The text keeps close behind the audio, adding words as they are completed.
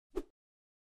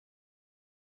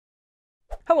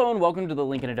Hello and welcome to the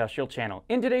Lincoln Industrial channel.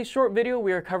 In today's short video,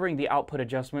 we are covering the output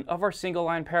adjustment of our single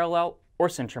line parallel or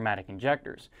Centro-Matic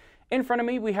injectors. In front of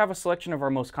me, we have a selection of our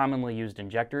most commonly used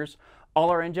injectors. All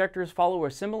our injectors follow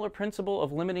a similar principle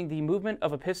of limiting the movement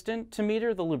of a piston to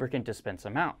meter the lubricant dispense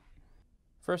amount.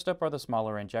 First up are the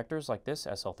smaller injectors like this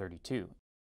SL-32.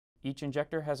 Each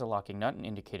injector has a locking nut and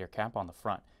indicator cap on the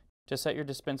front. To set your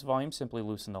dispense volume, simply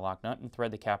loosen the lock nut and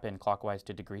thread the cap in clockwise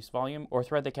to decrease volume, or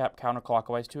thread the cap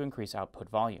counterclockwise to increase output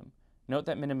volume. Note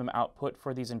that minimum output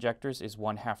for these injectors is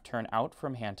 1/2 turn out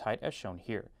from hand tight as shown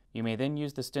here. You may then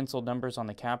use the stenciled numbers on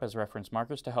the cap as reference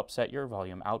markers to help set your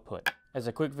volume output. As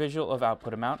a quick visual of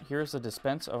output amount, here is the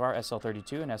dispense of our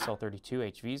SL32 and SL32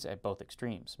 HVs at both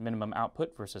extremes, minimum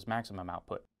output versus maximum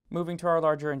output. Moving to our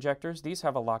larger injectors, these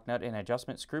have a lock nut and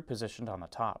adjustment screw positioned on the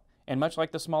top. And much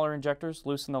like the smaller injectors,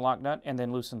 loosen the lock nut and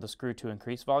then loosen the screw to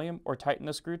increase volume, or tighten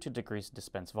the screw to decrease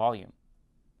dispense volume.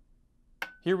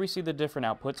 Here we see the different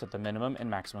outputs at the minimum and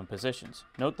maximum positions.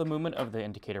 Note the movement of the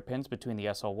indicator pins between the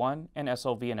SL1 and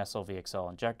SL-V and SL-VXL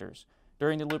injectors.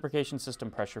 During the lubrication system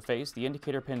pressure phase, the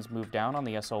indicator pins move down on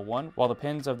the SL1 while the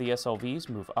pins of the SL-Vs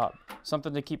move up.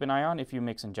 Something to keep an eye on if you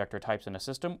mix injector types in a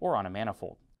system or on a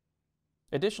manifold.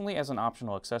 Additionally, as an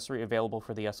optional accessory available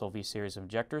for the SL-V series of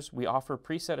injectors, we offer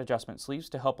preset adjustment sleeves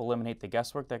to help eliminate the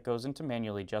guesswork that goes into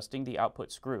manually adjusting the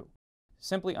output screw.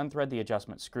 Simply unthread the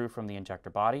adjustment screw from the injector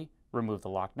body, remove the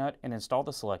lock nut, and install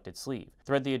the selected sleeve.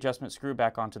 Thread the adjustment screw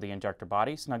back onto the injector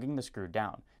body, snugging the screw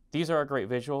down. These are a great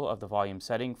visual of the volume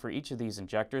setting for each of these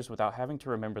injectors without having to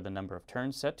remember the number of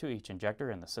turns set to each injector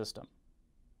in the system.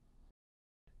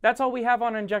 That's all we have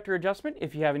on injector adjustment.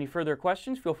 If you have any further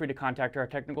questions, feel free to contact our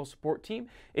technical support team.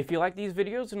 If you like these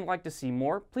videos and would like to see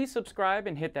more, please subscribe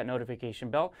and hit that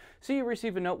notification bell so you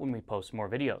receive a note when we post more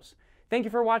videos. Thank you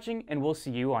for watching, and we'll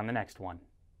see you on the next one.